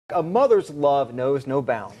A mother's love knows no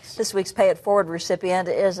bounds. This week's Pay It Forward recipient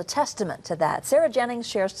is a testament to that. Sarah Jennings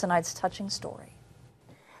shares tonight's touching story.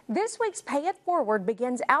 This week's Pay It Forward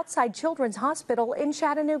begins outside Children's Hospital in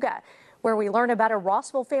Chattanooga, where we learn about a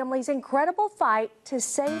Rossville family's incredible fight to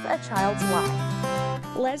save a child's life.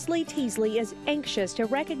 Leslie Teasley is anxious to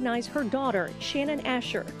recognize her daughter, Shannon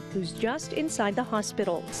Asher, who's just inside the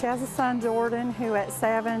hospital. She has a son, Jordan, who at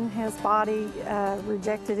 7, his body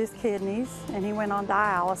rejected his kidneys, and he went on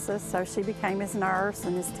dialysis, so she became his nurse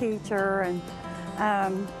and his teacher and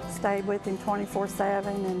stayed with him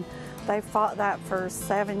 24/7. And they fought that for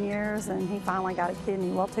 7 years, and he finally got a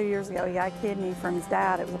kidney. Well, 2 years ago, he got a kidney from his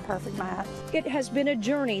dad. It was a perfect match. It has been a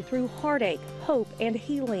journey through heartache, hope, and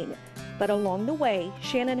healing. But along the way,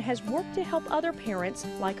 Shannon has worked to help other parents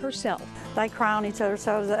like herself. They cry on each other's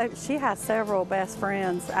shoulders. She has several best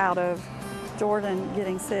friends out of Jordan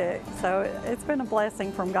getting sick, so it's been a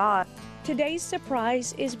blessing from God. Today's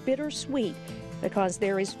surprise is bittersweet because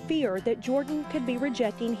there is fear that Jordan could be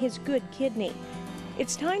rejecting his good kidney.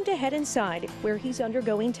 It's time to head inside where he's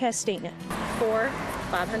undergoing testing. For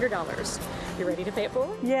 $500. You ready to pay it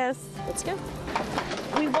forward? Yes. Let's go.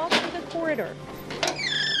 We walk through the corridor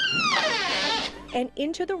and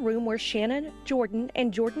into the room where Shannon, Jordan,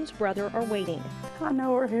 and Jordan's brother are waiting. I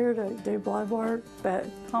know we're here to do blood work, but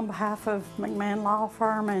on behalf of McMahon Law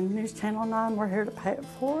Firm and News Channel 9, we're here to pay it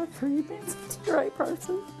forward for you being such a great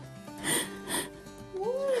person.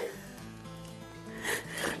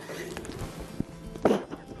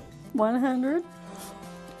 $100,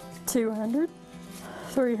 $200,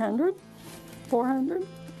 $300, $400,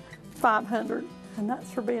 $500, and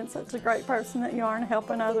that's for being such a great person that you are and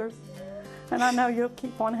helping others. And I know you'll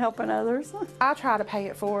keep on helping others. I try to pay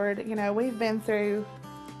it forward. You know, we've been through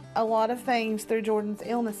a lot of things through Jordan's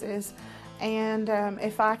illnesses, and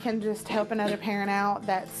if I can just help another parent out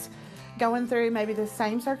that's going through maybe the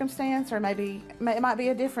same circumstance, or maybe it might be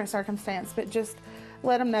a different circumstance, but just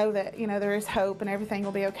let them know that, you know, there is hope and everything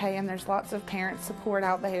will be okay, and there's lots of parent support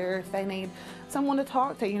out there if they need someone to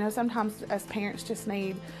talk to. You know, sometimes as parents just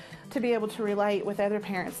need to be able to relate with other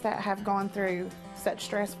parents that have gone through such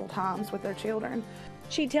stressful times with their children.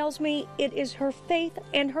 She tells me it is her faith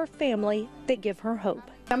and her family that give her hope.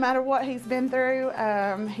 No matter what he's been through,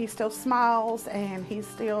 he still smiles and he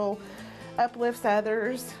still uplifts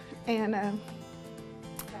others, and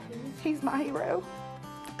he's my hero.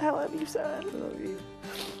 I love you, son. I love you.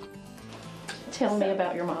 Tell me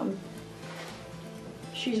about your mom.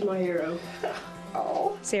 She's my hero.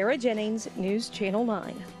 Oh. Sarah Jennings, News Channel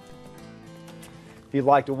 9. If you'd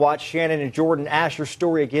like to watch Shannon and Jordan Asher's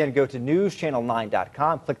story again, go to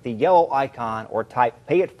newschannel9.com, click the yellow icon, or type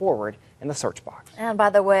Pay It Forward in the search box. And by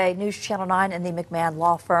the way, News Channel 9 and the McMahon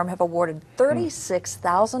Law Firm have awarded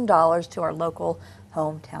 $36,000 to our local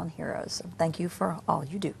hometown heroes. Thank you for all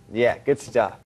you do. Yeah, good stuff.